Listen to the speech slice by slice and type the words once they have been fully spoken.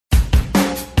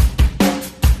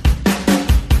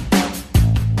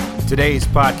Today's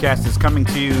podcast is coming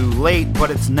to you late,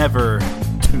 but it's never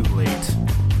too late.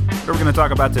 What are we going to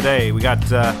talk about today? We had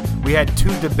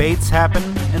two debates happen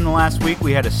in the last week.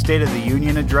 We had a State of the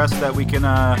Union address that we can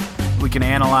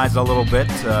analyze a little bit.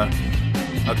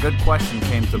 A good question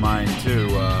came to mind too.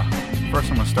 First,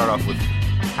 I'm going to start off with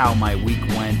how my week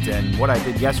went and what I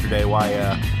did yesterday.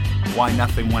 Why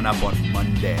nothing went up on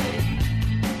Monday.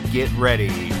 Get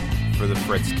ready for the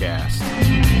Fritzcast.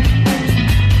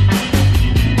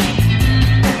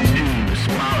 News,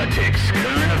 politics,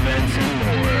 current events, and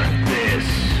more. This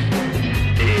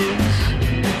is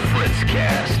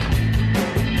Fritzcast.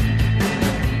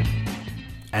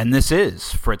 And this is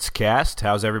Fritzcast.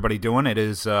 How's everybody doing? It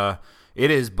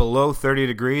is below 30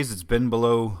 degrees. It's been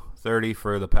below 30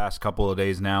 for the past couple of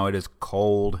days now. It is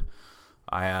cold.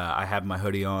 I have my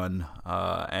hoodie on,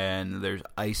 and there's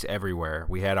ice everywhere.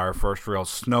 We had our first real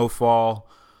snowfall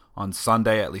on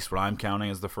Sunday, at least what I'm counting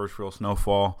as the first real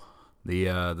snowfall.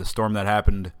 The storm that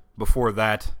happened before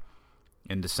that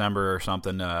in December or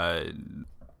something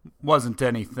wasn't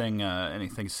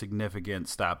anything significant.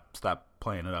 Stop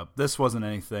playing it up. This wasn't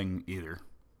anything either.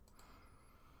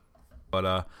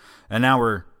 But and now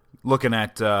we're looking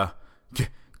at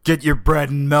get your bread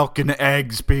and milk and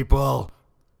eggs, people.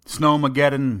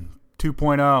 Snowmageddon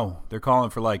 2.0. They're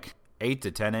calling for like 8 to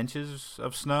 10 inches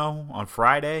of snow on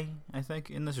Friday, I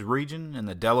think, in this region, in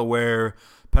the Delaware,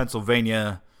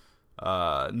 Pennsylvania,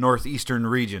 northeastern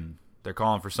region. They're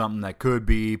calling for something that could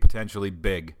be potentially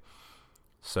big.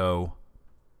 So,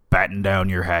 batten down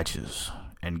your hatches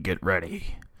and get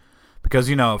ready. Because,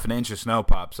 if an inch of snow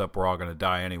pops up, we're all going to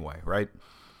die anyway, right?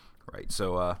 Right,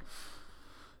 so,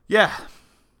 yeah.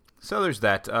 So there's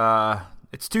that.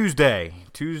 It's Tuesday,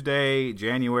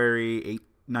 January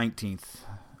 19th.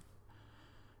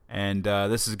 And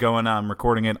this is going on, I'm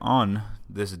recording it on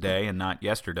this day and not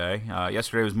yesterday.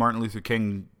 Yesterday was Martin Luther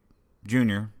King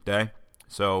Jr. Day.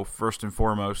 So first and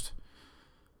foremost,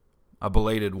 a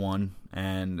belated one.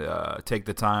 And take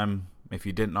the time, if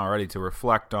you didn't already, to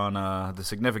reflect on the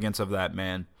significance of that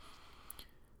man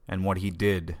and what he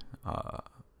did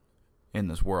in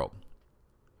this world.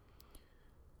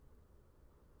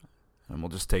 And we'll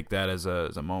just take that as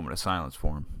a moment of silence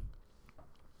for him.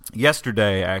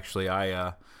 Yesterday, actually,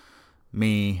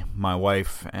 me, my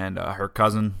wife, and her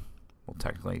cousin, well,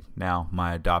 technically now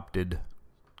my adopted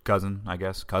cousin, I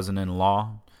guess,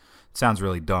 cousin-in-law. It sounds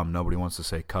really dumb. Nobody wants to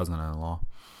say cousin-in-law.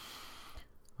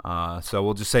 So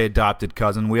we'll just say adopted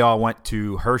cousin. We all went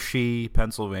to Hershey,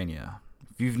 Pennsylvania.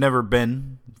 If you've never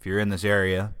been, if you're in this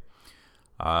area,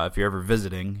 if you're ever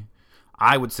visiting,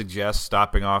 I would suggest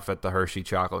stopping off at the Hershey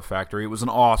Chocolate Factory. It was an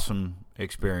awesome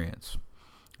experience.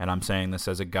 And I'm saying this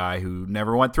as a guy who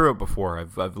never went through it before.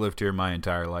 I've lived here my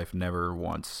entire life. Never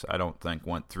once, I don't think,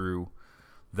 went through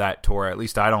that tour. At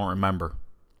least I don't remember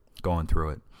going through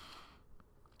it.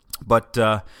 But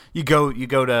you go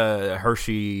to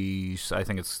Hershey's, I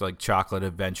think it's like Chocolate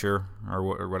Adventure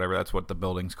or whatever. That's what the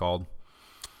building's called.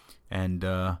 And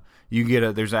you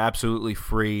get there's an absolutely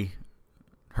free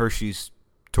Hershey's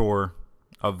tour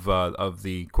of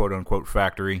the quote-unquote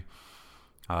factory.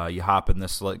 You hop in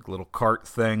this like little cart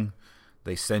thing.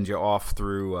 They send you off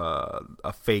through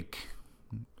a fake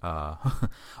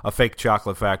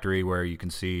chocolate factory where you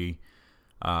can see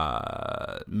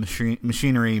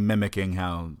machinery mimicking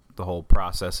how the whole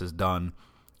process is done.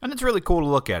 And it's really cool to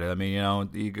look at it. I mean,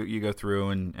 you go through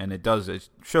and it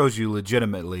shows you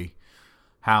legitimately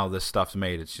how this stuff's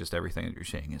made. It's just everything that you're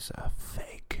seeing is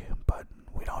fake, but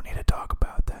we don't need to talk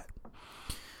about that.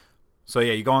 So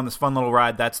yeah, you go on this fun little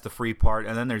ride. That's the free part,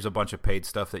 and then there's a bunch of paid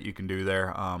stuff that you can do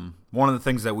there. One of the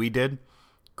things that we did,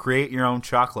 create your own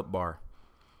chocolate bar.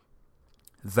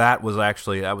 That was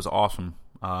awesome.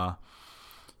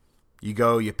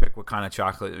 You pick what kind of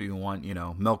chocolate you want.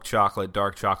 Milk chocolate,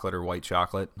 dark chocolate, or white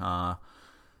chocolate,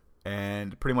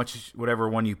 and pretty much whatever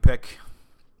one you pick,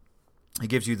 it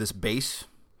gives you this base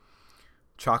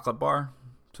chocolate bar,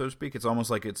 so to speak. It's almost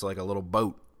like it's like a little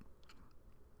boat.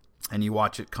 And you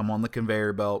watch it come on the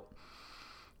conveyor belt,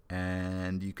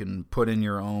 and you can put in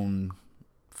your own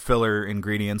filler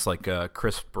ingredients like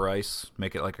crisp rice,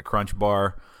 make it like a crunch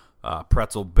bar,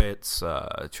 pretzel bits,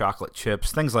 chocolate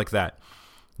chips, things like that.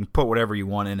 You put whatever you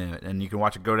want in it, and you can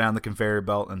watch it go down the conveyor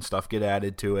belt and stuff get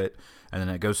added to it, and then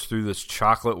it goes through this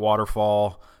chocolate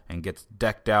waterfall and gets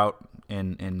decked out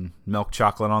in milk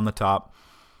chocolate on the top,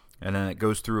 and then it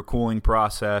goes through a cooling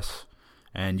process.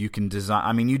 And you can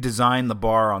you design the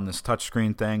bar on this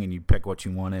touchscreen thing, and you pick what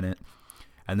you want in it.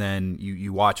 And then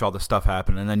you watch all the stuff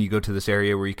happen, and then you go to this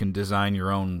area where you can design your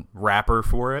own wrapper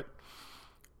for it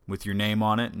with your name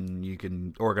on it, and you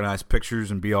can organize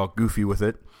pictures and be all goofy with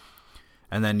it.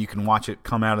 and then you can watch it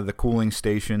come out of the cooling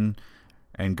station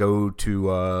and go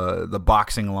to the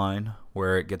boxing line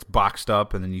where it gets boxed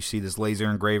up, and then you see this laser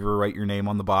engraver write your name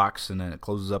on the box, and then it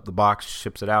closes up the box,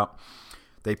 ships it out.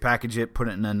 They package it, put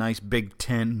it in a nice big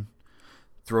tin,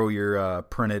 throw your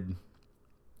printed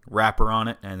wrapper on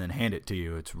it, and then hand it to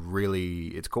you. It's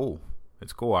cool.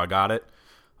 It's cool. I got it.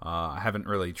 I haven't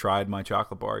really tried my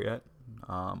chocolate bar yet.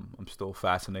 I'm still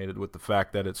fascinated with the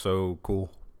fact that it's so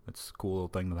cool. It's a cool little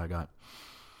thing that I got.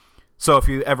 So if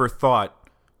you ever thought,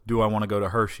 do I want to go to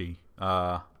Hershey?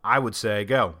 I would say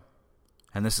go.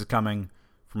 And this is coming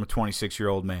from a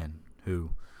 26-year-old man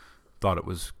who thought it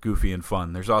was goofy and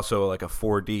fun. There's also like a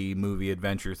 4D movie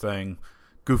adventure thing,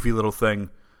 goofy little thing,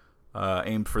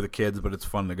 aimed for the kids, but it's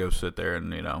fun to go sit there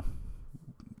and,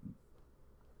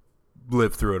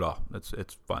 live through it all.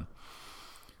 It's fun.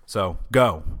 So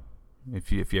go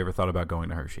if you ever thought about going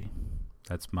to Hershey.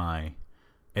 That's my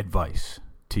advice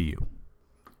to you.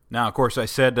 Now, of course, I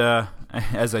said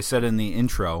as I said in the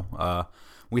intro,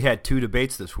 we had 2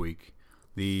 debates this week.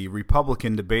 The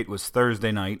Republican debate was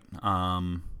Thursday night,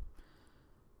 and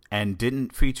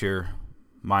didn't feature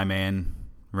my man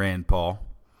Rand Paul.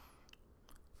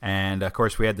 And of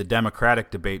course, we had the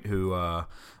Democratic debate. Who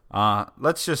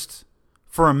let's just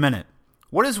for a minute.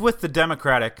 What is with the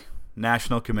Democratic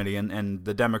National Committee and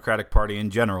the Democratic Party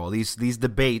in general? These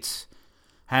debates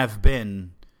have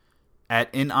been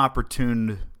at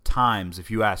inopportune times, if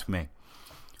you ask me.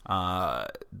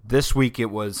 This week it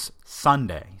was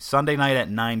Sunday night at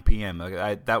 9 p.m.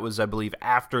 That was, I believe,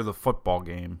 after the football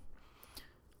game,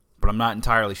 but I'm not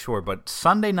entirely sure. But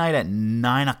Sunday night at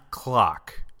 9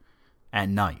 o'clock at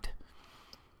night.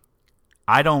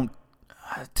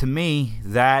 To me,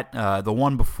 that the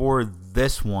one before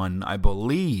this one, I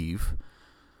believe,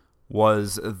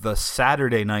 was the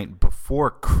Saturday night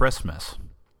before Christmas.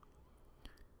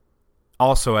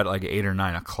 Also at like 8 or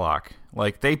 9 o'clock.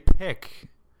 Like, they pick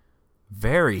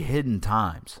very hidden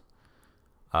times.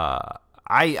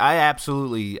 I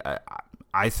absolutely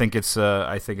I think it's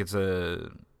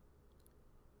an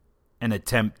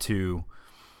attempt to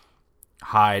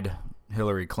hide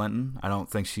Hillary Clinton. I don't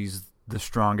think she's the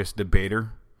strongest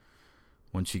debater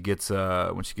when she gets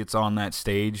on that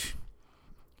stage.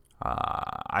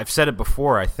 I've said it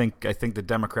before. I think the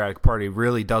Democratic Party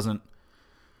really doesn't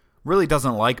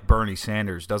like Bernie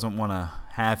Sanders. Doesn't want to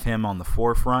have him on the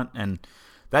forefront, and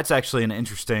that's actually an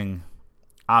interesting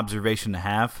observation to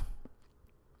have,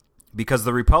 because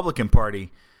the Republican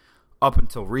Party, up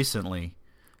until recently,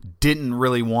 didn't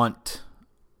really want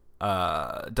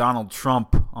Donald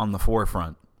Trump on the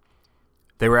forefront.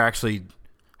 They were actually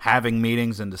having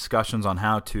meetings and discussions on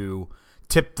how to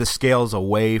tip the scales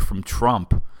away from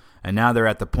Trump, and now they're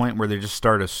at the point where they're just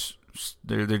sort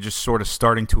of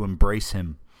starting to embrace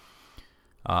him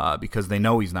because they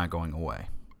know he's not going away.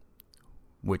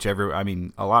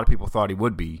 A lot of people thought he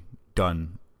would be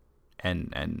done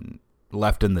and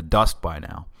left in the dust by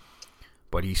now,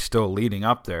 but he's still leading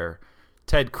up there.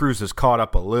 Ted Cruz has caught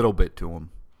up a little bit to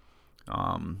him.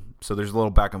 So there's a little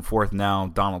back and forth now.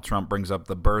 Donald Trump brings up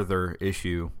the birther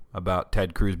issue about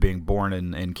Ted Cruz being born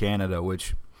in Canada,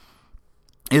 which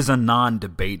is a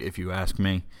non-debate, if you ask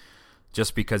me,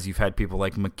 just because you've had people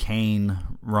like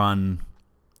McCain run,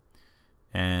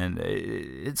 and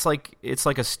it's like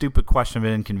a stupid question of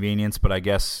inconvenience, but I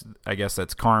guess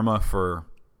that's karma for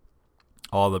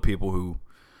all the people who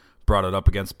brought it up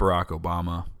against Barack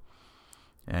Obama.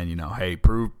 And, hey,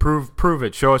 prove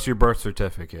it. Show us your birth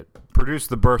certificate. Produce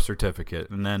the birth certificate.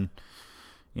 And then,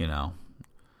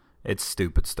 it's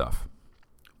stupid stuff.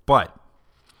 But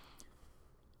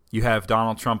you have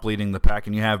Donald Trump leading the pack,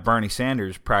 and you have Bernie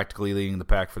Sanders practically leading the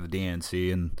pack for the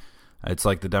DNC. And it's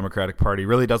like the Democratic Party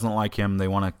really doesn't like him. They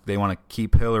want to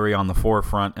keep Hillary on the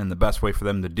forefront, and the best way for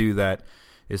them to do that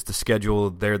is to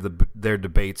schedule their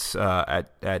debates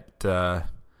at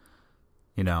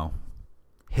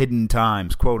hidden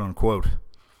times, quote unquote,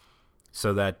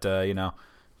 so that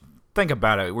think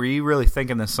about it. Were you really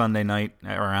thinking this Sunday night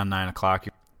around 9 o'clock?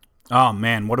 Oh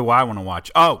man, what do I want to watch?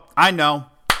 Oh, I know,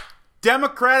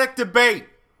 Democratic debate.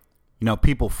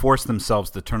 People force themselves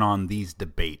to turn on these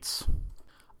debates.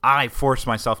 I forced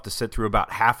myself to sit through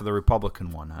about half of the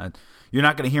Republican one. You're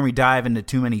not going to hear me dive into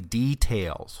too many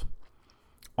details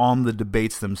on the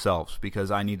debates themselves, because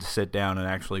I need to sit down and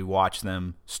actually watch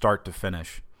them start to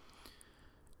finish.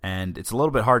 And it's a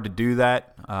little bit hard to do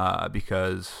that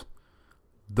because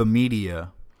the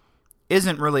media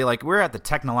isn't really we're at the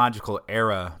technological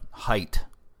era height,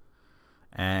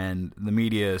 and the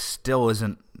media still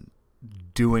isn't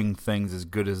doing things as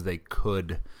good as they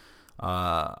could.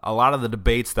 A lot of the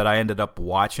debates that I ended up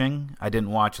watching, I didn't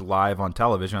watch live on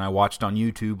television. I watched on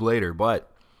YouTube later.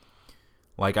 But,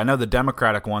 like, I know the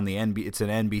Democratic one, it's an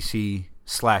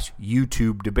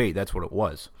NBC/YouTube debate. That's what it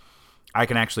was. I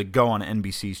can actually go on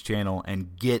NBC's channel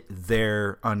and get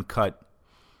their uncut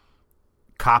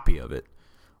copy of it.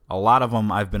 A lot of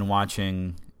them I've been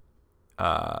watching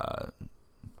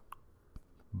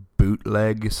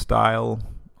bootleg style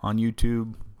on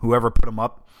YouTube. Whoever put them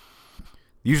up.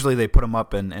 Usually they put them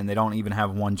up and they don't even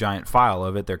have one giant file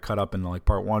of it. They're cut up into like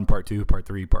part 1, part 2, part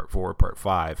 3, part 4, part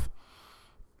 5.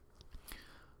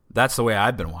 That's the way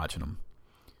I've been watching them.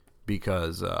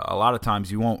 Because a lot of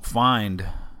times you won't find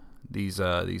these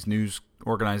news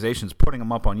organizations putting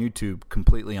them up on YouTube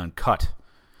completely uncut.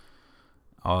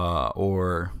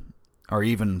 Or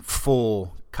even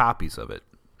full copies of it.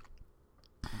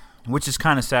 Which is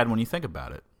kind of sad when you think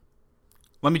about it.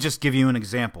 Let me just give you an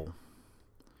example.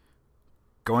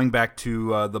 Going back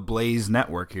to the Blaze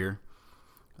Network here,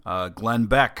 Glenn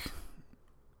Beck,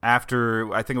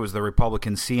 after, I think it was the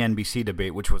Republican CNBC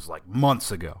debate, which was like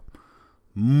months ago.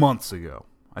 I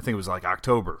think it was like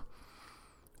October,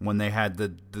 when they had the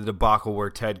debacle where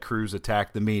Ted Cruz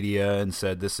attacked the media and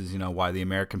said this is, why the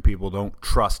American people don't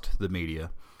trust the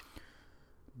media.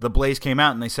 The Blaze came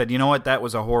out and they said, you know what, that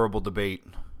was a horrible debate.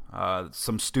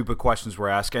 Some stupid questions were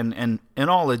asked, and in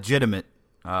all legitimacy,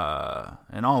 I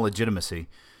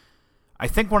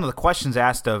think one of the questions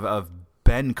asked of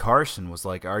Ben Carson was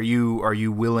like, "Are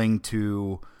you willing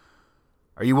to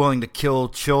kill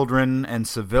children and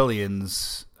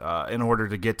civilians in order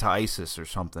to get to ISIS or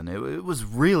something?" It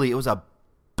was a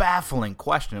baffling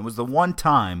question. It was the one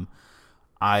time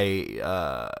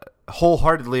I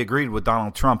wholeheartedly agreed with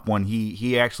Donald Trump when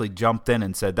he actually jumped in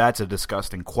and said that's a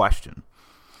disgusting question.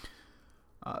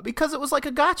 Because it was like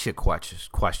a gotcha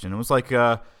question. It was like,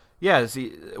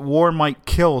 war might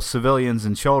kill civilians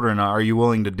and children. Are you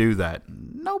willing to do that?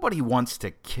 Nobody wants to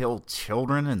kill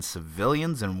children and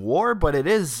civilians in war, but it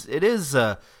is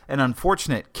an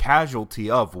unfortunate casualty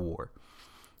of war.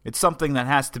 It's something that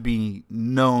has to be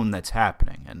known that's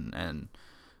happening, and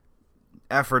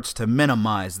efforts to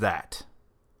minimize that.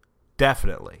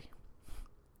 Definitely.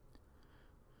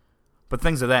 But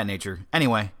things of that nature.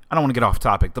 Anyway, I don't want to get off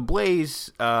topic. The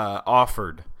Blaze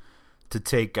offered to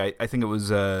take, I think it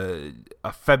was a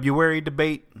February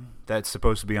debate that's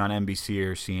supposed to be on NBC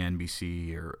or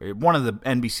CNBC or one of the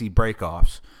NBC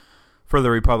breakoffs for the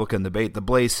Republican debate. The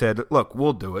Blaze said, look,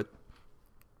 we'll do it.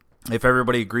 If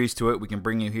everybody agrees to it, we can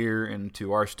bring you here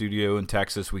into our studio in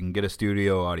Texas. We can get a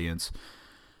studio audience.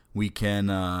 We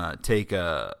can take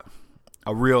a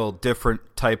real different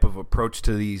type of approach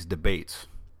to these debates.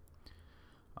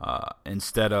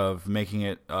 Instead of making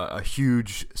it a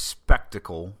huge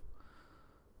spectacle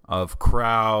of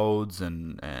crowds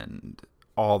and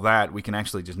all that, we can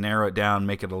actually just narrow it down,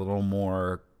 make it a little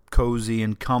more cozy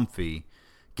and comfy,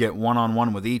 get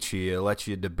one-on-one with each of you, let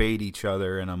you debate each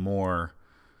other in a more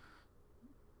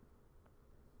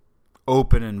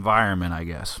open environment, I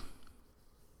guess.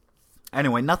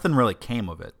 Anyway, nothing really came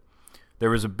of it.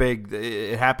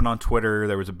 It happened on Twitter,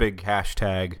 there was a big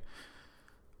hashtag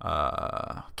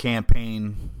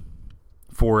campaign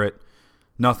for it.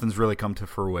 Nothing's really come to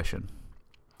fruition.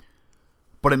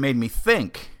 But it made me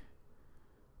think,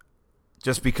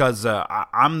 just because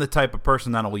I'm the type of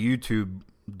person that'll YouTube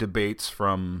debates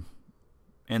from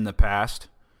in the past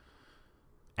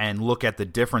and look at the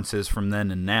differences from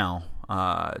then and now.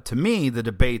 To me, the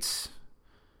debates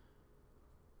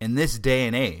in this day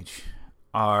and age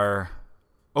are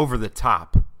over the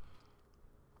top.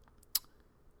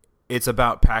 It's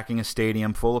about packing a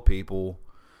stadium full of people,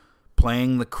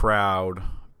 playing the crowd,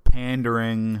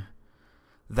 pandering,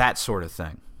 that sort of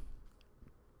thing.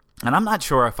 And I'm not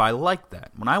sure if I like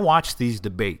that. When I watch these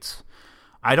debates,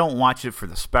 I don't watch it for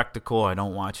the spectacle. I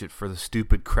don't watch it for the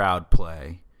stupid crowd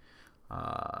play.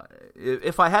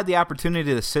 If I had the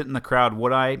opportunity to sit in the crowd,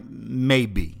 would I?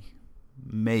 Maybe.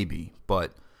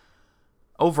 But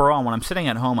overall, when I'm sitting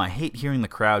at home, I hate hearing the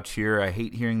crowd cheer. I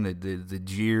hate hearing the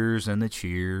jeers and the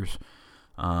cheers.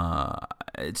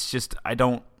 It's just, I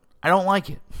don't like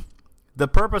it. The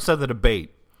purpose of the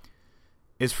debate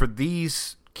is for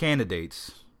these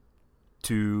candidates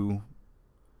to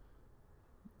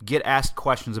get asked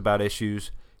questions about issues,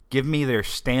 give me their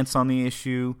stance on the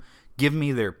issue, give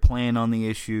me their plan on the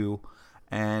issue,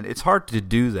 and it's hard to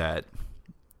do that.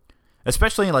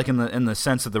 Especially like in the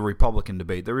sense of the Republican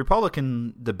debate. The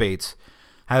Republican debates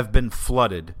have been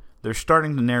flooded. They're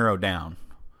starting to narrow down.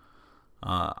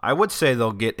 I would say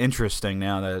they'll get interesting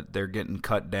now that they're getting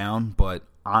cut down, but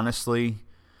honestly,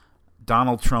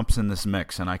 Donald Trump's in this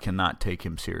mix, and I cannot take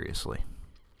him seriously.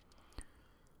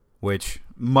 which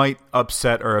might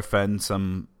upset or offend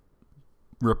some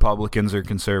Republicans or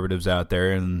conservatives out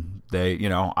there, and they,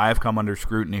 I've come under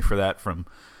scrutiny for that from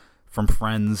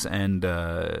friends and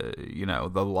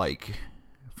the like,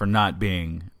 for not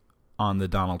being on the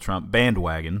Donald Trump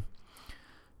bandwagon.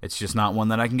 It's just not one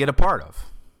that I can get a part of.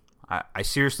 I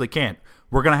seriously can't.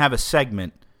 We're going to have a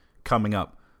segment coming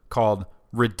up called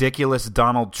Ridiculous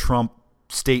Donald Trump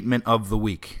Statement of the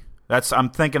Week. I'm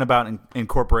thinking about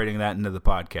incorporating that into the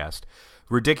podcast.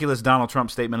 Ridiculous Donald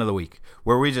Trump Statement of the Week,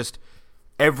 where we just,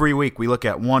 every week we look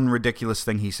at one ridiculous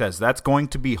thing he says. That's going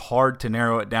to be hard to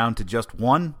narrow it down to just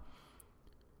one,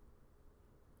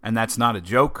 and that's not a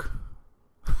joke.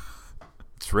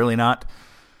 It's really not.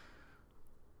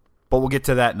 But we'll get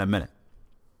to that in a minute.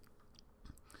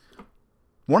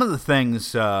 One of the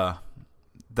things that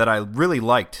I really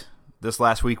liked this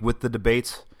last week with the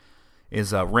debates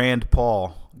is Rand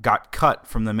Paul got cut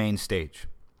from the main stage.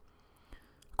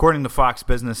 According to Fox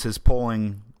Business, his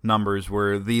polling numbers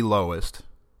were the lowest,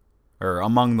 or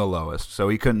among the lowest, so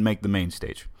he couldn't make the main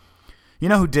stage. You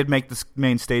know who did make the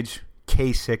main stage?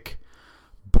 Kasich,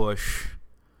 Bush.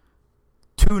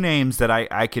 Two names that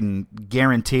I can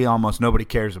guarantee almost nobody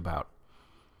cares about.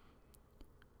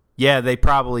 Yeah, they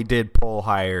probably did poll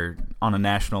higher on a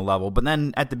national level, but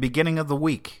then at the beginning of the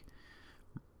week,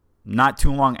 not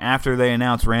too long after they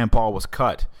announced Rand Paul was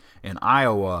cut, in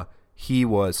Iowa, he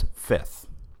was 5th.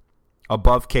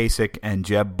 Above Kasich and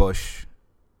Jeb Bush,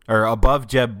 or above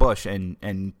Jeb Bush,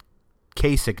 and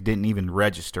Kasich didn't even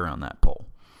register on that poll.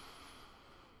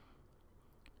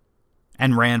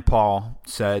 And Rand Paul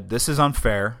said, "This is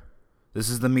unfair. This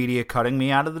is the media cutting me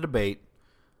out of the debate.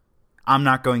 I'm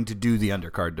not going to do the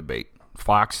undercard debate."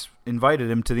 Fox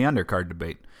invited him to the undercard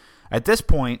debate. At this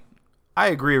point, I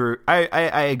agree.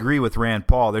 I agree with Rand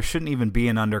Paul. There shouldn't even be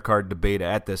an undercard debate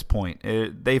at this point.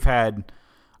 They've had,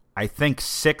 I think,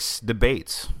 6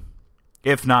 debates,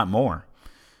 if not more.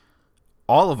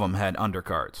 All of them had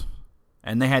undercards,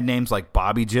 and they had names like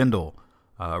Bobby Jindal,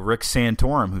 Rick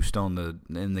Santorum, who's still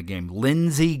in the game,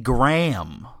 Lindsey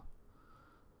Graham,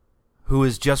 who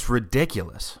is just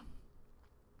ridiculous.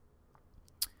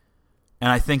 And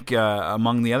I think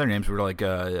among the other names were like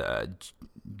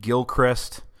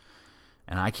Gilchrist,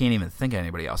 and I can't even think of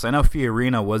anybody else. I know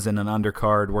Fiorina was in an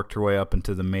undercard, worked her way up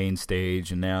into the main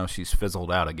stage, and now she's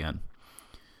fizzled out again.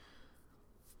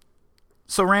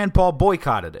 So Rand Paul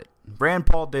boycotted it. Rand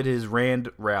Paul did his Rand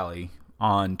rally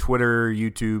on Twitter,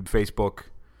 YouTube, Facebook,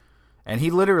 and he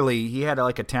had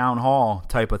like a town hall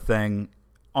type of thing,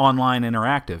 online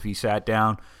interactive. He sat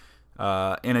down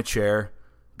in a chair,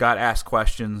 got asked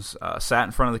questions, sat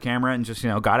in front of the camera, and just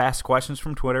got asked questions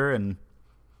from Twitter and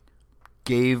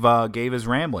gave his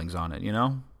ramblings on it.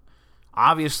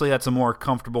 Obviously that's a more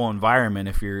comfortable environment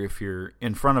if you're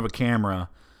in front of a camera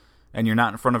and you're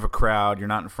not in front of a crowd, you're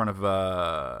not in front of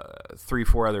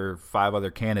 5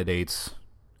 other candidates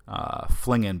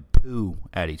flinging poo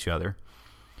at each other.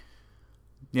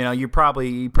 You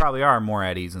probably are more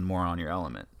at ease and more on your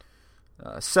element.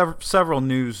 Several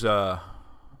news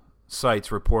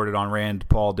sites reported on Rand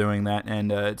Paul doing that,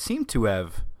 and it seemed to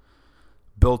have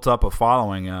built up a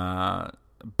following.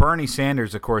 Bernie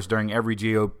Sanders, of course, during every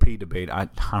GOP debate, I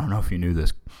don't know if you knew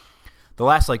this, the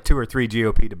last 2 or 3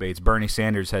 GOP debates, Bernie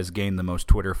Sanders has gained the most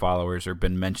Twitter followers or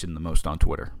been mentioned the most on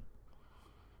Twitter.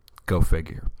 Go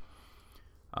figure.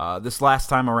 This last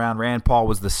time around, Rand Paul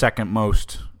was the second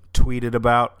most tweeted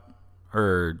about,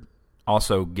 or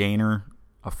also gainer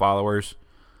of followers.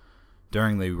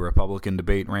 During the Republican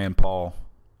debate, Rand Paul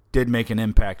did make an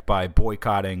impact by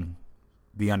boycotting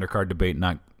the undercard debate,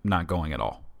 not going at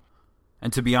all.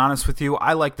 And to be honest with you,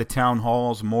 I like the town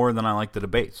halls more than I like the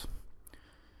debates.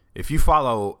 If you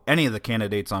follow any of the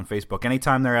candidates on Facebook,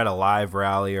 anytime they're at a live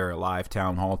rally or a live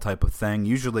town hall type of thing,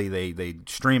 usually they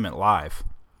stream it live.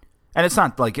 And it's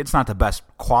not the best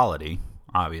quality,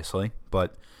 obviously,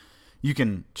 but you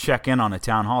can check in on a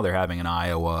town hall they're having in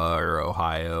Iowa or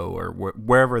Ohio or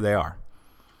wherever they are.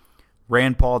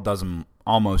 Rand Paul does them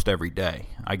almost every day.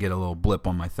 I get a little blip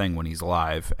on my thing when he's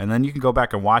live, and then you can go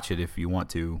back and watch it if you want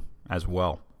to as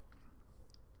well.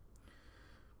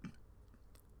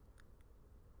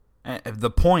 The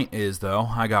point is, though,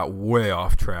 I got way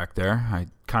off track there. I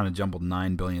kind of jumbled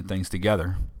 9 billion things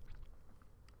together.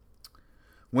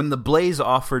 When the Blaze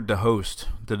offered to host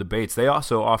the debates, they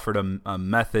also offered a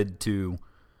method to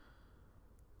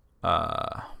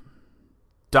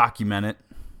document it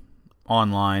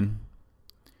online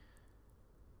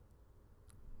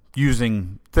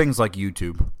using things like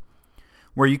YouTube,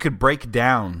 where you could break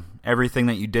down everything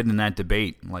that you did in that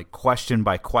debate, like question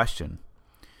by question.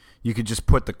 You could just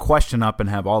put the question up and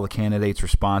have all the candidates'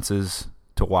 responses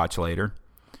to watch later.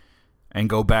 and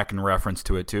go back and reference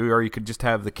to it too, or you could just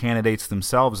have the candidates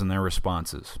themselves and their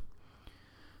responses.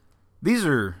 These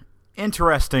are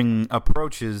interesting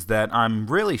approaches that I'm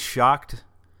really shocked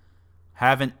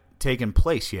haven't taken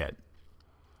place yet.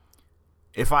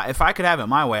 If I could have it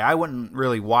my way, I wouldn't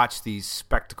really watch these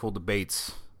spectacle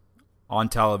debates on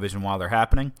television while they're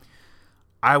happening.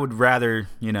 I would rather,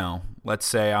 let's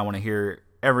say I want to hear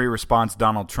every response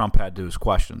Donald Trump had to his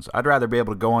questions. I'd rather be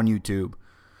able to go on YouTube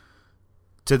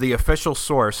to the official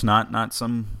source, not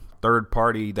some third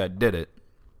party that did it,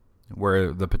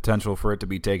 where the potential for it to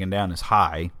be taken down is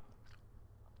high.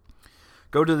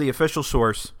 Go to the official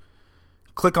source,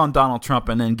 click on Donald Trump,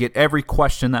 and then get every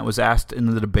question that was asked in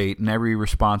the debate and every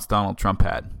response Donald Trump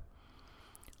had.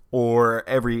 Or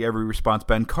every response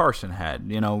Ben Carson had.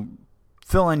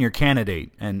 Fill in your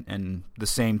candidate and the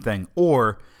same thing.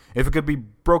 Or if it could be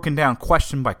broken down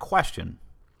question by question.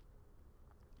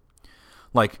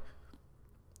 Like,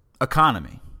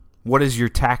 economy. What is your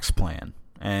tax plan?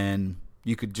 And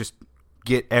you could just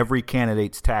get every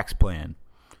candidate's tax plan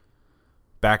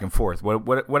back and forth.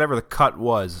 Whatever the cut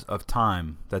was of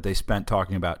time that they spent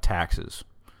talking about taxes.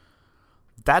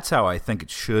 That's how I think it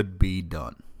should be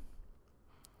done.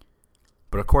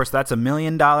 But of course, that's $1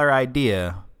 million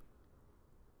idea.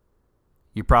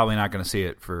 You're probably not going to see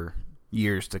it for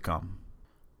years to come.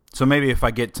 So maybe if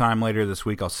I get time later this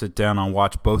week, I'll sit down and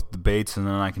watch both debates, and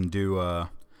then I can do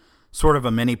sort of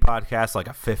a mini podcast, like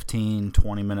a 15,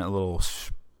 20-minute little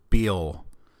spiel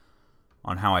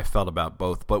on how I felt about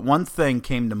both. But one thing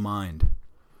came to mind,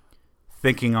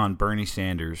 thinking on Bernie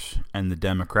Sanders and the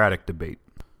Democratic debate.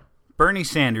 Bernie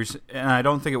Sanders, and I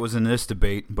don't think it was in this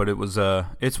debate, but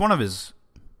it's one of his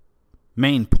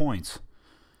main points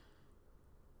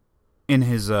in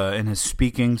his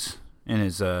speakings, in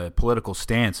his political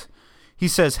stance. He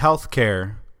says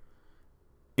healthcare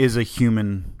is a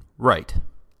human right.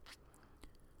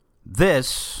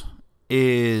 This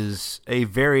is a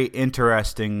very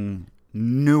interesting,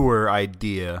 newer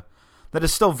idea that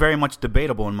is still very much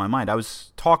debatable in my mind. I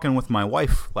was talking with my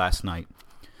wife last night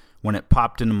when it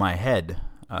popped into my head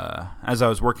as I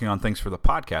was working on things for the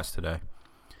podcast today.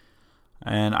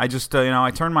 And I just,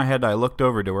 I turned my head, I looked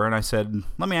over to her, and I said,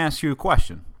 let me ask you a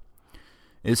question.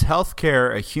 Is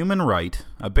healthcare a human right,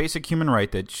 a basic human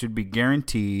right that should be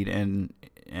guaranteed and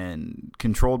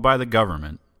controlled by the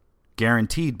government,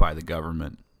 guaranteed by the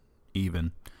government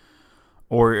even,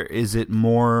 or is it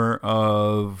more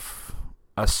of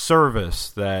a service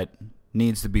that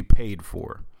needs to be paid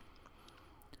for?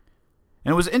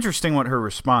 And it was interesting what her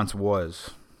response was,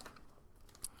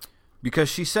 because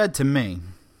she said to me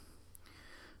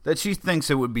that she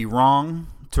thinks it would be wrong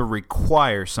to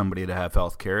require somebody to have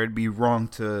health care. It'd be wrong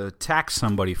to tax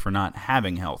somebody for not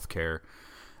having health care.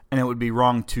 And it would be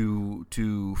wrong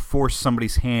to force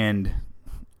somebody's hand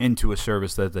into a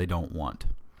service that they don't want.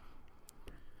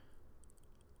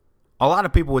 A lot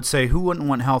of people would say, who wouldn't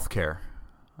want health care?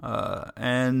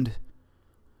 And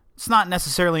it's not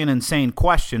necessarily an insane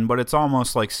question, but it's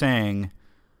almost like saying,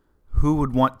 who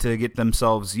would want to get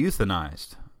themselves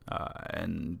euthanized?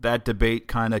 And that debate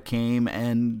kind of came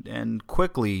and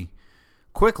quickly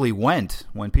went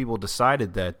when people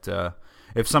decided that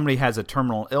if somebody has a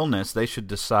terminal illness, they should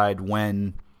decide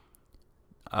when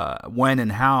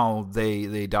and how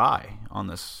they die on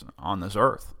this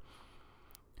earth,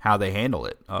 how they handle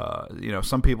it.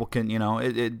 Some people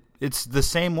can, it's the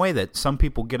same way that some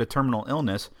people get a terminal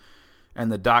illness,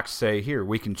 and the docs say, here,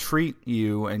 we can treat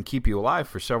you and keep you alive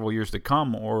for several years to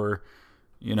come, or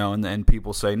and then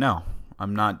people say, no,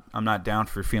 I'm not down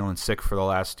for feeling sick for the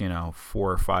last 4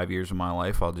 or 5 years of my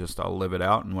life. I'll live it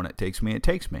out, and when it takes me, it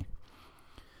takes me.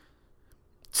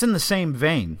 It's in the same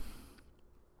vein.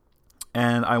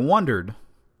 And I wondered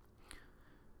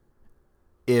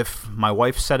if my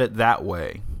wife said it that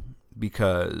way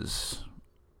because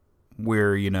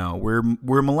we're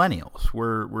millennials.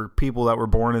 We're people that were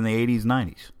born in the 80s,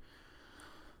 90s.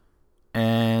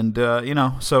 And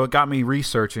so it got me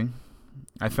researching.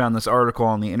 I found this article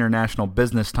on the International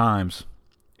Business Times.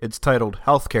 It's titled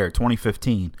Healthcare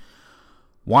 2015: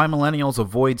 Why Millennials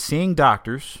Avoid Seeing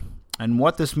Doctors and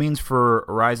What This Means for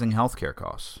Rising Healthcare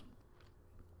Costs.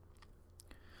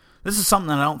 This is something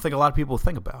that I don't think a lot of people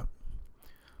think about.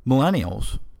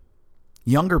 Millennials,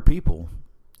 younger people,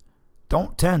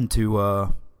 don't tend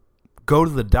to go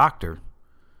to the doctor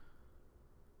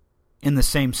in the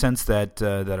same sense that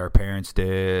our parents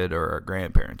did or our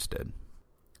grandparents did.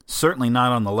 Certainly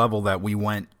not on the level that we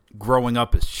went growing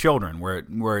up as children,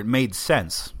 where it made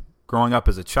sense. Growing up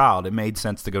as a child, it made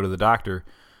sense to go to the doctor,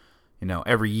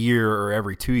 every year or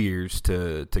every 2 years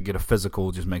to get a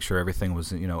physical, just make sure everything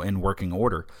was, in working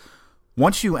order.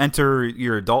 once you enter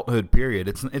your adulthood period,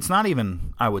 it's not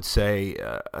even, I would say,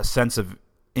 a sense of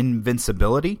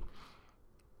invincibility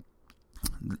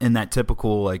in that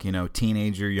typical, like,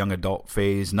 teenager, young adult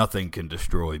phase. Nothing can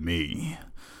destroy me.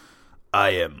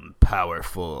 I am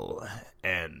powerful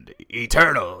and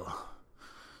eternal.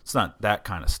 It's not that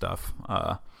kind of stuff.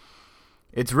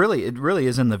 It really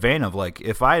is in the vein of, like,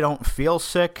 if I don't feel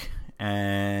sick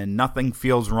and nothing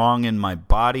feels wrong in my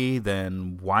body,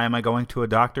 then why am I going to a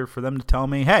doctor for them to tell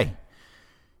me, hey,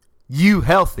 you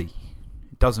healthy?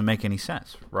 It doesn't make any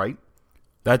sense, right?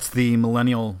 That's the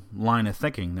millennial line of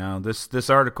thinking. Now, this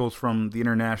article's from the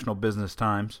International Business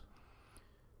Times,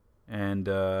 and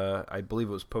I believe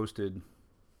it was posted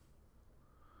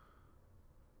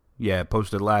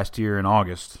last year in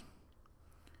August.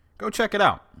 Go check it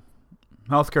out.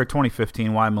 Healthcare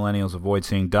 2015, Why Millennials Avoid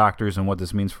Seeing Doctors and What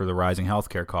This Means for the Rising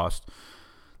Healthcare Costs.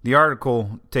 The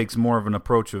article takes more of an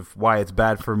approach of why it's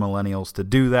bad for millennials to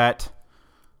do that,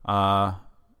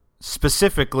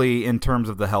 specifically in terms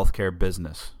of the healthcare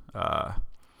business.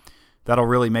 That'll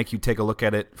really make you take a look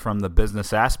at it from the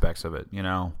business aspects of it.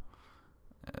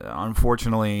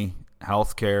 Unfortunately,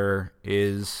 healthcare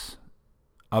is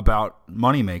about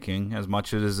money making as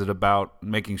much as it about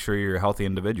making sure you're a healthy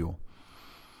individual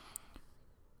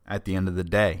at the end of the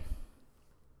day.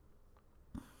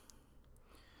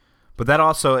 But that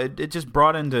also, it just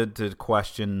brought into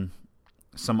question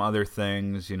some other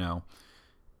things.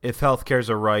 If healthcare's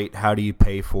a right, how do you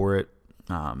pay for it?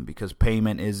 Because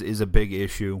payment is a big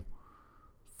issue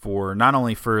for not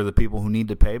only for the people who need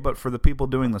to pay, but for the people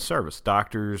doing the service,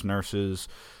 doctors, nurses.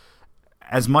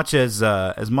 As much as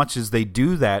they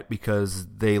do that because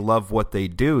they love what they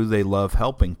do, they love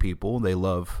helping people, they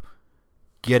love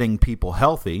getting people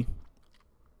healthy,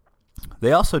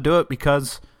 they also do it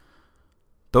because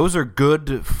those are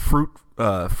good,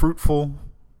 fruitful.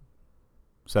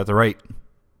 Is that the right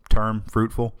term?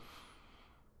 Fruitful.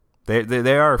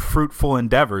 They are fruitful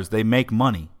endeavors. They make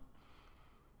money.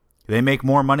 They make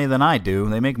more money than I do.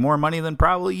 They make more money than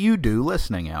probably you do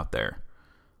listening out there.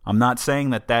 I'm not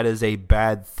saying that is a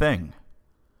bad thing.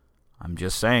 I'm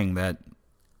just saying that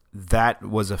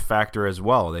was a factor as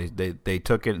well. They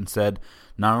took it and said,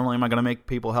 not only am I going to make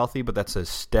people healthy, but that's a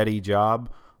steady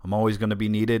job. I'm always going to be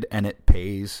needed, and it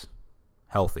pays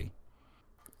healthy.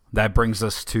 That brings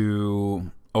us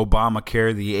to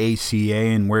Obamacare, the ACA,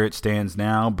 and where it stands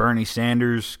now. Bernie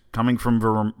Sanders, coming from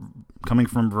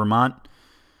Vermont,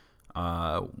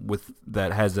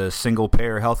 that has a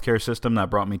single-payer healthcare system.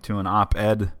 That brought me to an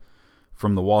op-ed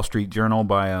from the Wall Street Journal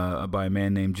by a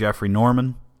man named Jeffrey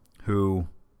Norman, who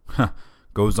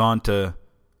goes on to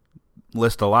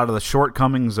list a lot of the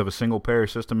shortcomings of a single-payer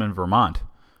system in Vermont,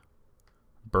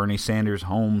 Bernie Sanders'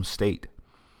 home state.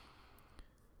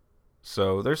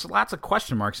 So there's lots of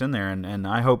question marks in there, and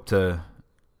I hope to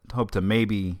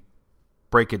maybe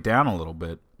break it down a little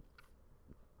bit.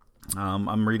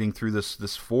 I'm reading through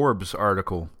this Forbes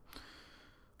article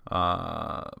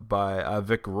by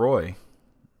Vic Roy,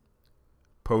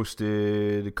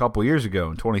 posted a couple years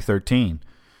ago in 2013,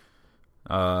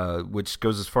 which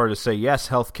goes as far to say, yes,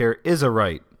 healthcare is a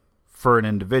right for an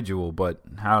individual, but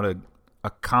how to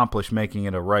accomplish making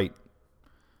it a right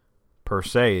per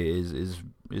se is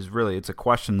really, it's a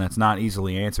question that's not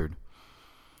easily answered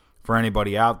for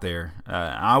anybody out there.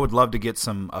 I would love to get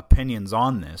some opinions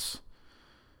on this.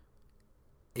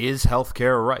 Is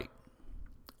healthcare a right?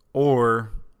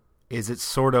 Or is it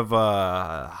sort of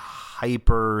a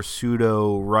hyper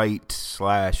pseudo right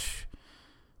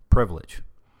 / privilege?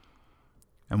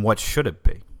 And what should it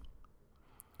be?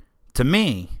 To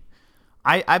me,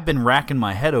 I've been racking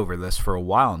my head over this for a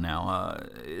while now.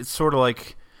 It's sort of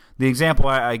like the example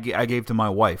I gave to my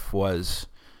wife was,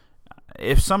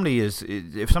 if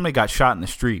somebody got shot in the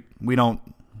street, we don't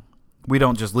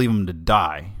just leave them to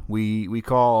die. We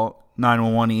call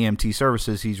 911 EMT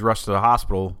services. He's rushed to the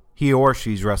hospital. He or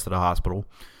she's rushed to the hospital,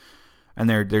 and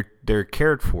they're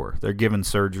cared for. They're given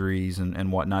surgeries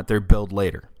and whatnot. They're billed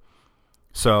later.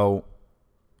 So,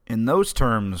 in those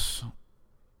terms,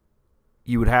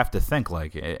 you would have to think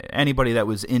like anybody that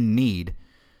was in need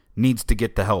needs to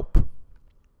get the help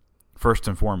first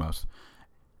and foremost.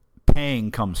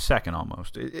 Paying comes second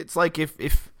almost. It's like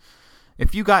if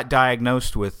you got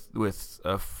diagnosed with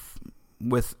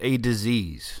a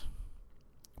disease,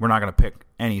 we're not going to pick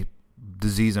any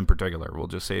disease in particular. We'll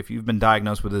just say if you've been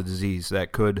diagnosed with a disease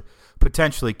that could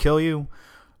potentially kill you,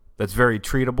 that's very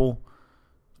treatable,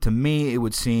 to me it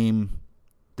would seem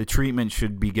the treatment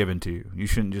should be given to you. You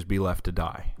shouldn't just be left to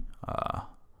die.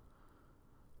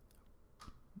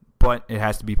 But it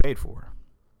has to be paid for,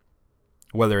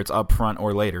 whether it's upfront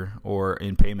or later or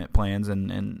in payment plans.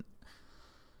 And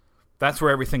That's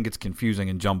where everything gets confusing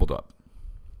and jumbled up.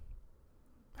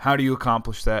 How do you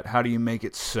accomplish that? How do you make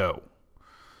it so?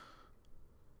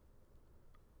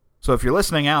 So if you're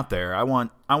listening out there, I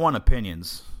want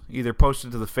opinions. Either post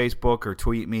it to the Facebook or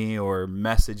tweet me or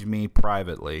message me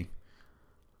privately.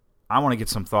 I want to get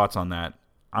some thoughts on that.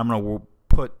 I'm going to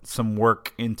put some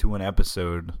work into an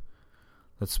episode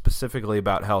that's specifically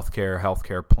about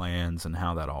healthcare plans, and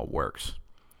how that all works.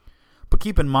 But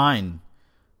keep in mind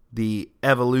the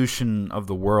evolution of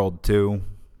the world, too.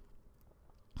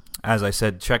 As I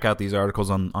said, check out these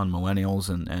articles on millennials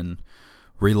and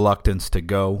reluctance to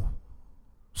go,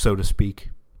 so to speak.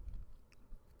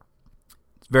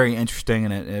 It's very interesting,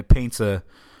 and it paints a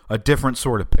different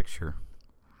sort of picture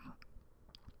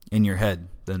in your head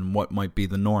than what might be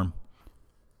the norm.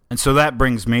 And so that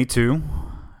brings me to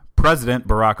President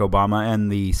Barack Obama and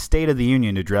the State of the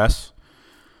Union address,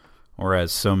 or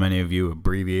as so many of you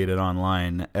abbreviate it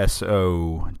online,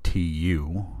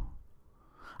 SOTU.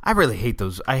 I really hate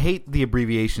those. I hate the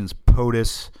abbreviations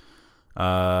POTUS,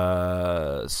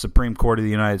 Supreme Court of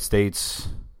the United States,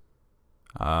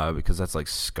 because that's like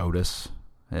SCOTUS,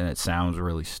 and it sounds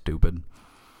really stupid.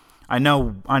 I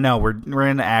know. We're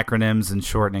into acronyms and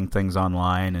shortening things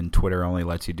online, and Twitter only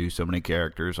lets you do so many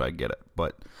characters. I get it,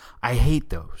 but I hate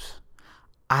those.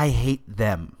 I hate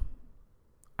them.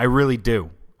 I really do.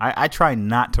 I try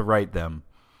not to write them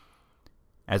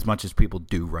as much as people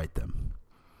do write them.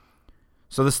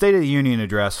 So the State of the Union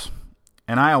address,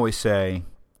 and I always say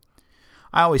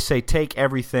take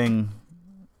everything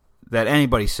that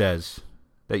anybody says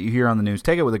that you hear on the news,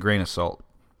 take it with a grain of salt.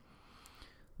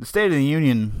 The State of the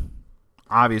Union,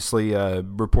 obviously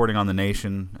reporting on the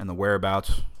nation and the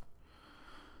whereabouts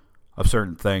of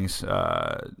certain things,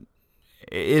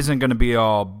 isn't going to be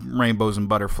all rainbows and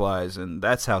butterflies, and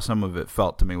that's how some of it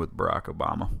felt to me with Barack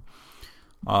Obama.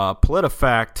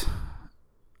 PolitiFact,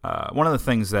 one of the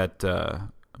things that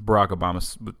Barack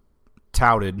Obama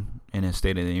touted in his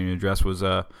State of the Union address was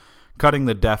cutting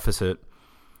the deficit,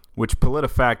 which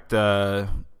PolitiFact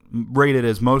rated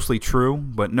as mostly true,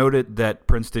 but noted that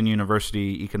Princeton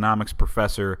University economics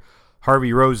professor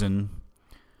Harvey Rosen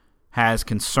has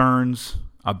concerns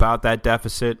about that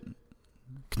deficit,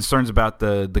 concerns about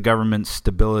the government's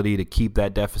stability to keep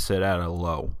that deficit at a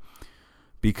low,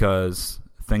 because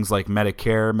things like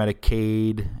Medicare,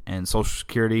 Medicaid, and Social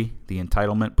Security, the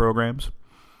entitlement programs,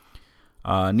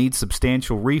 need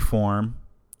substantial reform,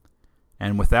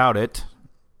 and without it,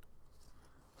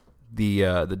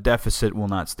 the deficit will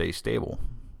not stay stable.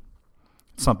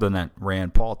 It's something that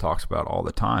Rand Paul talks about all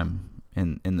the time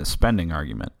in the spending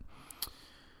argument.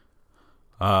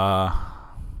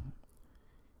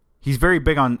 He's very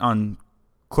big on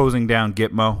closing down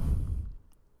Gitmo,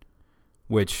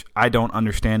 which I don't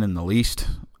understand in the least.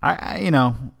 I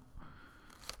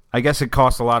guess it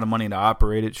costs a lot of money to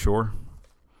operate it, sure.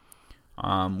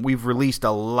 We've released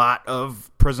a lot of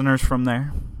prisoners from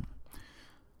there.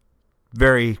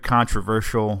 Very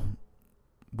controversial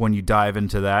when you dive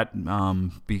into that,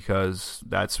 because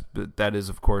that is,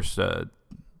 of course,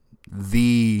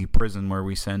 the prison where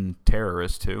we send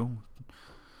terrorists to.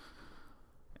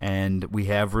 And we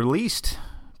have released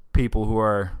people who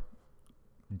are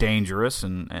dangerous,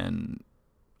 and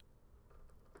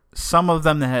some of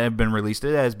them that have been released,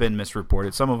 it has been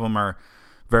misreported. Some of them are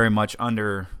very much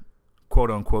under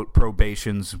quote-unquote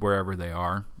probations wherever they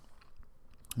are,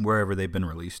 wherever they've been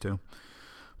released to.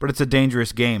 But it's a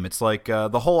dangerous game. It's like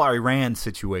the whole Iran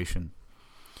situation,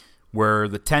 where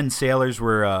the 10 sailors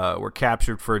were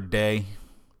captured for a day.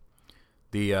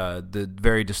 The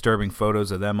very disturbing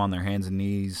photos of them on their hands and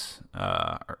knees,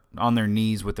 on their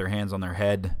knees with their hands on their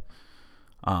head,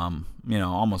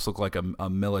 almost look like a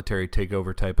military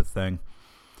takeover type of thing.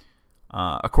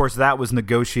 Of course, that was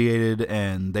negotiated,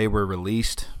 and they were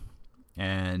released.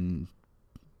 And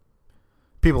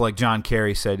people like John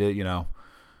Kerry said,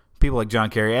 people like John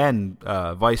Kerry and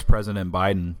Vice President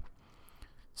Biden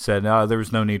said, there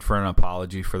was no need for an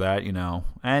apology for that,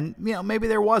 And, maybe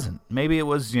there wasn't. Maybe it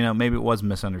was, maybe it was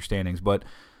misunderstandings. But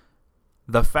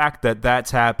the fact that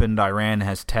that's happened, Iran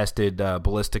has tested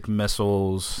ballistic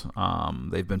missiles.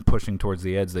 They've been pushing towards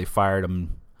the edge. They fired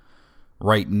them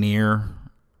right near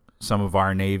some of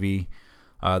our Navy.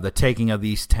 The taking of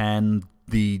these 10,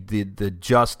 the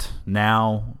just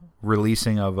now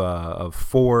releasing of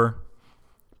 4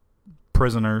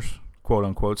 prisoners, quote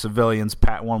unquote, civilians.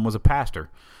 One was a pastor.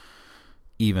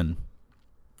 Even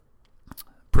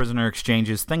prisoner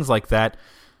exchanges, things like that.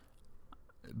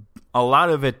 A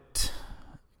lot of it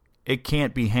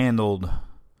can't be handled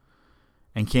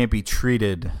and can't be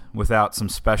treated without some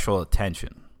special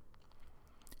attention.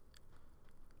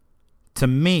 To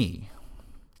me,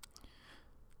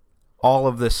 all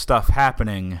of this stuff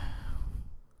happening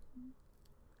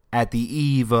at the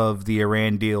eve of the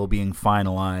Iran deal being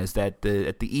finalized, at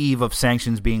the eve of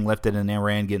sanctions being lifted and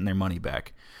Iran getting their money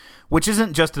back, which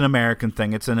isn't just an American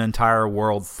thing, it's an entire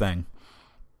world thing.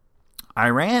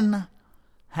 Iran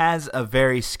has a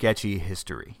very sketchy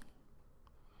history.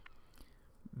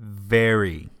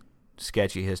 Very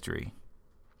sketchy history.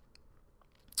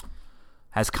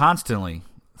 Has constantly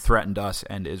threatened us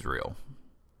and Israel.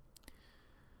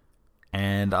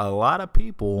 And a lot of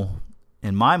people,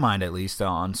 in my mind at least,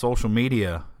 on social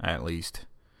media at least,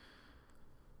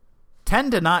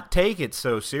 tend to not take it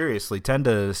so seriously, tend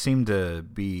to seem to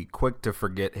be quick to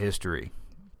forget history.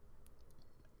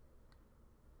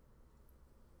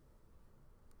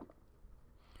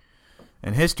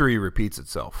 And history repeats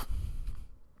itself.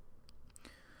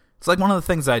 It's like one of the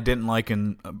things I didn't like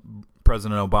in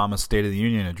President Obama's State of the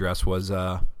Union address was,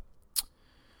 and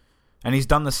he's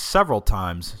done this several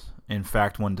times, in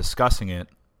fact, when discussing it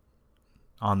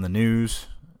on the news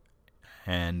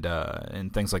and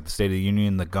things like the State of the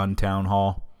Union, the gun town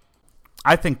hall.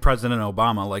 I think President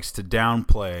Obama likes to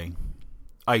downplay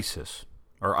ISIS,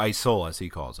 or ISIL as he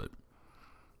calls it.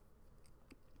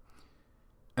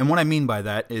 And what I mean by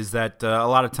that is that a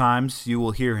lot of times you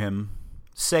will hear him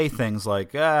say things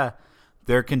like,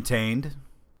 they're contained.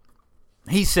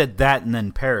 He said that, and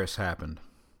then Paris happened.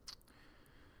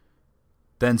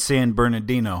 Then San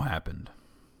Bernardino happened.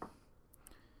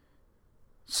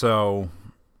 So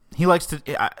he likes to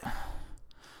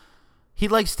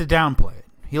downplay it.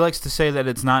 He likes to say that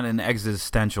it's not an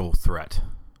existential threat.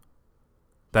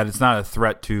 That it's not a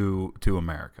threat to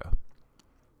America.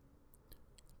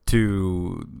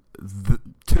 To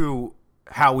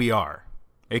how we are.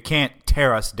 It can't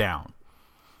tear us down.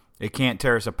 It can't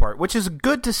tear us apart, which is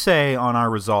good to say on our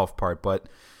resolve part, but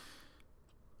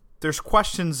there's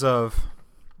questions of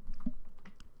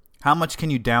how much can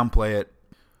you downplay it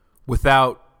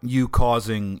without you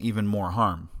causing even more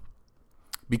harm?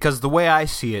 Because the way I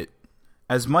see it,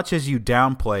 as much as you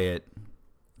downplay it,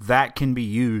 that can be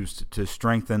used to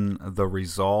strengthen the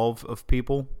resolve of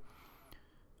people.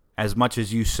 As much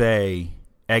as you say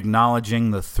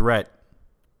acknowledging the threat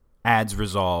adds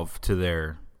resolve to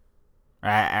their,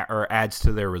 or adds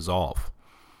to their resolve.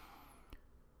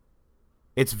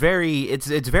 It's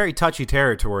very touchy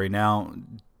territory. Now,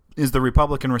 is the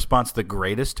Republican response the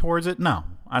greatest towards it? No,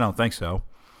 I don't think so.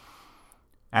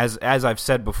 As I've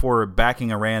said before,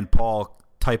 backing a Rand Paul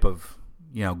type of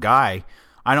guy,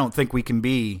 I don't think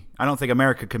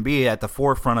America can be at the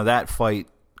forefront of that fight,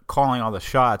 calling all the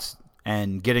shots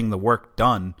and getting the work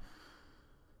done,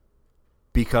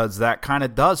 because that kind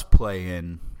of does play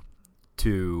in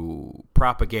to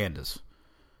propagandas.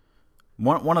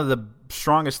 One of the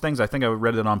strongest things, I think I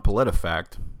read it on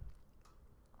PolitiFact.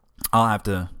 I'll have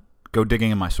to go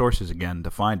digging in my sources again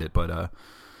to find it, but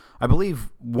I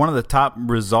believe one of the top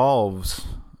resolves,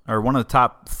 or one of the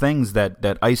top things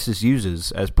that ISIS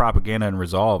uses as propaganda and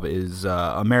resolve is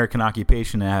American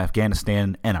occupation in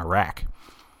Afghanistan and Iraq.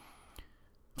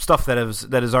 Stuff that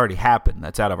has already happened,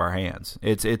 that's out of our hands.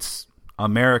 It's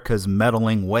America's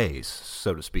meddling ways,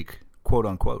 so to speak, quote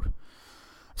unquote.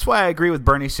 That's why I agree with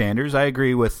Bernie Sanders. I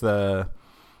agree with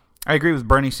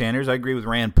Bernie Sanders. I agree with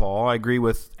Rand Paul. I agree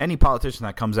with any politician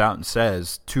that comes out and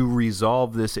says to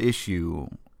resolve this issue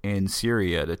in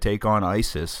Syria, to take on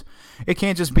ISIS, it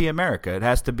can't just be America. It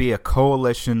has to be a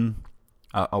coalition,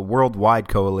 a worldwide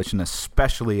coalition,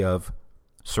 especially of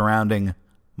surrounding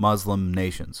Muslim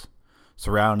nations,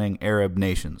 surrounding Arab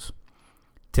nations,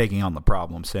 taking on the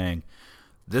problem, saying,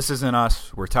 this isn't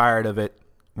us, we're tired of it,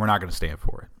 we're not going to stand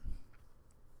for it.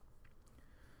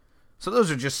 So those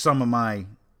are just some of my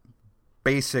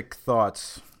basic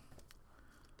thoughts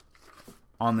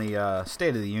on the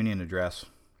State of the Union address.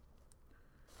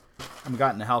 I've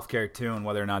gotten to healthcare too, and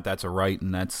whether or not that's a right,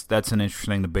 and that's an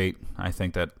interesting debate. I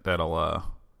think that'll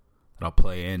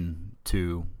play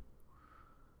into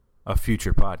a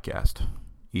future podcast,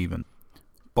 even.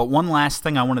 But one last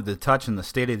thing I wanted to touch in the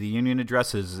State of the Union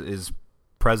address is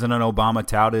President Obama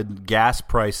touted gas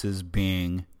prices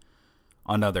being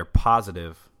another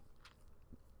positive.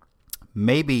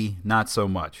 Maybe not so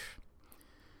much.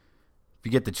 If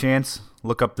you get the chance,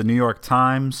 look up the New York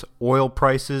Times, oil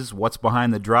prices, what's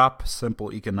behind the drop,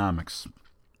 simple economics.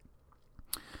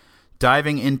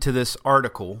 Diving into this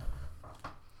article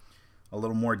a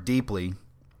little more deeply,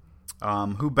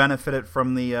 who benefited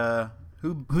from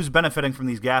who's benefiting from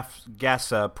these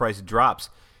gas price drops?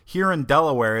 Here in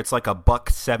Delaware, it's like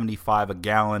 $1.75 a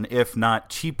gallon, if not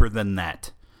cheaper than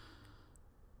that.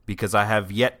 Because I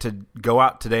have yet to go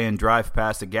out today and drive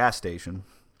past a gas station.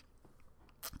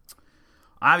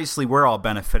 obviously, we're all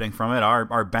benefiting from it.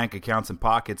 Our bank accounts and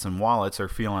pockets and wallets are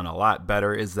feeling a lot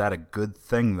better. Is that a good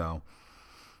thing, though?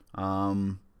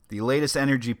 The latest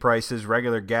energy prices,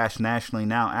 regular gas nationally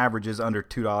now averages under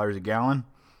 $2 a gallon.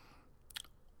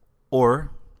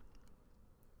 Or,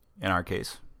 in our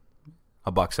case,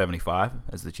 $1.75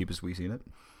 as the cheapest we've seen it.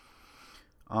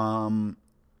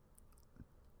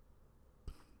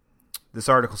 This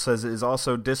article says it is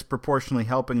also disproportionately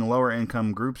helping lower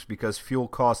income groups because fuel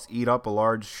costs eat up a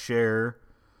large share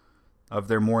of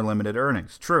their more limited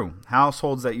earnings. True,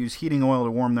 households that use heating oil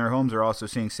to warm their homes are also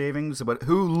seeing savings, but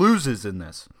who loses in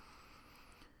this?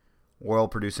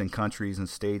 Oil-producing countries and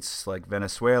states like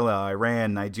Venezuela,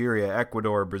 Iran, Nigeria,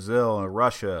 Ecuador, Brazil, and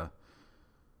Russia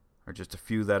are just a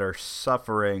few that are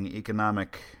suffering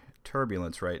economic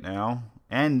turbulence right now,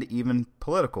 and even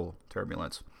political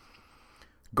turbulence.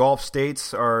 Gulf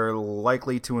states are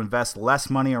likely to invest less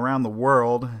money around the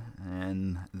world,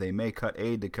 and they may cut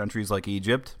aid to countries like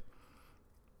Egypt.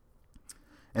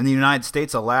 In the United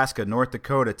States, Alaska, North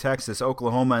Dakota, Texas,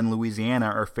 Oklahoma, and Louisiana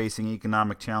are facing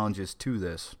economic challenges to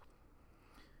this.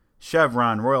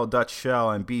 Chevron, Royal Dutch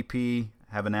Shell, and BP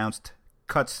have announced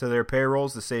cuts to their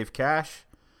payrolls to save cash.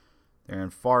 They're in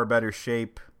far better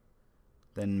shape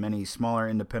than many smaller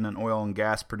independent oil and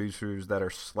gas producers that are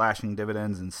slashing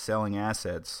dividends and selling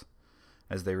assets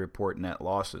as they report net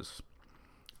losses.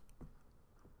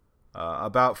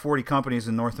 About 40 companies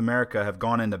in North America have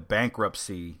gone into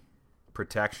bankruptcy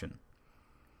protection.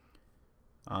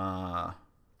 And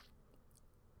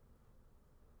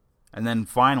then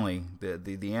finally,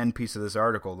 the end piece of this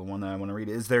article, the one that I want to read,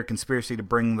 is there a conspiracy to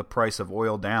bring the price of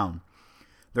oil down?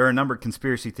 There are a number of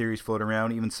conspiracy theories floating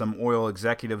around. Even some oil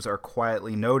executives are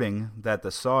quietly noting that the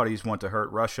Saudis want to hurt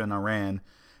Russia and Iran,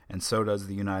 and so does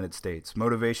the United States.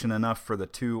 Motivation enough for the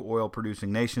two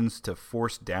oil-producing nations to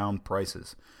force down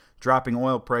prices. Dropping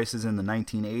oil prices in the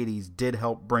 1980s did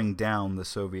help bring down the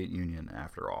Soviet Union,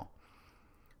 after all.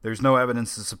 There's no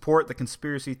evidence to support the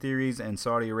conspiracy theories, and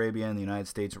Saudi Arabia and the United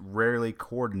States rarely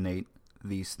coordinate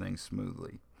these things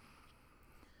smoothly.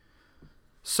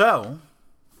 So,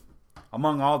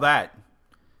 among all that,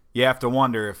 you have to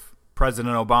wonder if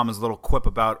President Obama's little quip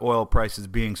about oil prices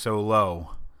being so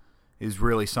low is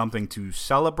really something to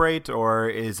celebrate, or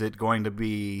is it going to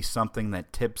be something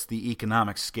that tips the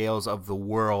economic scales of the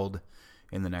world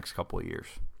in the next couple of years?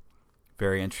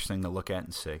 Very interesting to look at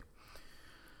and see.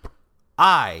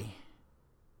 I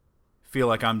feel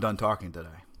like I'm done talking today.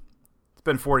 It's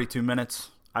been 42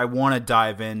 minutes. I want to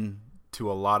dive in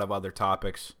to a lot of other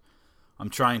topics. I'm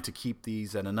trying to keep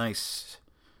these at a nice,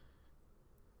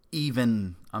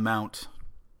 even amount,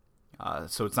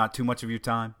 so it's not too much of your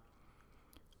time.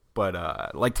 But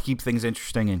I like to keep things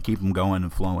interesting and keep them going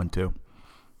and flowing too.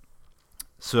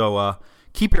 So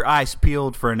keep your eyes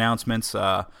peeled for announcements.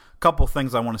 A couple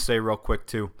things I want to say real quick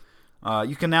too.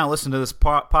 You can now listen to this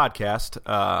podcast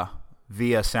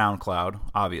via SoundCloud,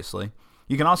 obviously.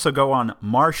 You can also go on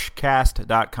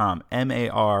marshcast.com,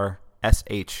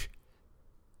 MARSH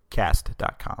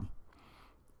cast.com.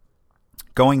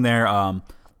 Going there,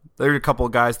 there are a couple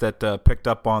of guys that picked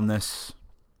up on this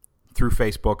through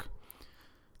Facebook,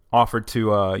 offered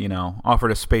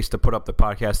a space to put up the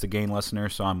podcast to gain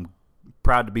listeners. So I'm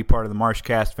proud to be part of the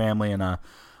Marshcast family, and I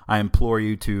implore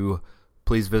you to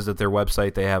please visit their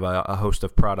website. They have a host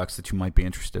of products that you might be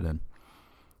interested in.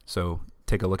 So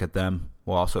take a look at them.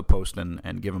 We'll also post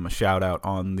and give them a shout out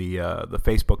on the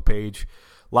Facebook page.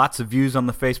 Lots of views on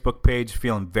the Facebook page.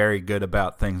 Feeling very good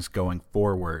about things going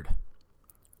forward.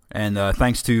 And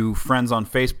thanks to friends on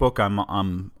Facebook,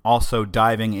 I'm also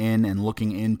diving in and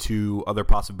looking into other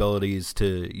possibilities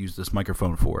to use this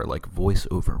microphone for, like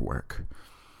voiceover work.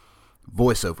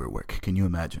 Voiceover work, can you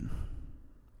imagine?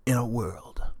 In a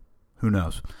world. Who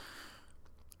knows?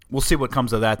 We'll see what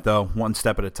comes of that, though, one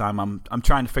step at a time. I'm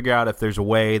trying to figure out if there's a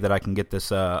way that I can get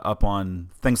this up on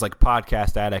things like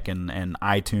Podcast Addict and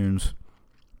iTunes,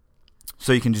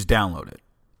 so you can just download it.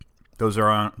 Those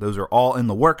are all in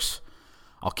the works.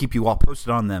 I'll keep you all posted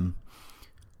on them.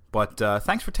 But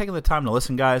thanks for taking the time to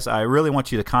listen, guys. I really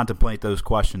want you to contemplate those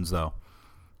questions, though.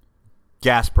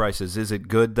 Gas prices, is it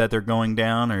good that they're going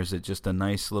down, or is it just a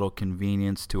nice little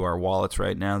convenience to our wallets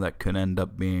right now that could end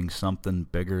up being something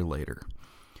bigger later?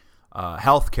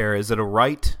 Healthcare, is it a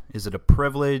right? Is it a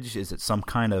privilege? Is it some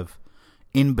kind of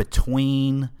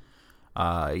in-between?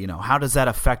 How does that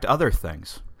affect other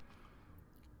things?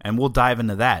 And we'll dive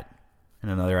into that in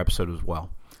another episode as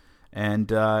well.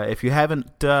 And if you haven't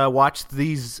watched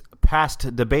these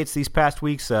past debates these past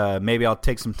weeks, maybe I'll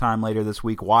take some time later this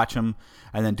week, watch them,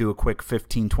 and then do a quick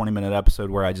 15, 20-minute episode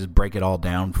where I just break it all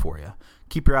down for you.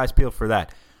 Keep your eyes peeled for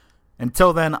that.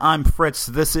 Until then, I'm Fritz.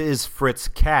 This is Fritz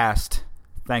Cast.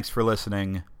 Thanks for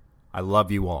listening. I love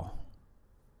you all.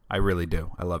 I really do.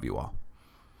 I love you all.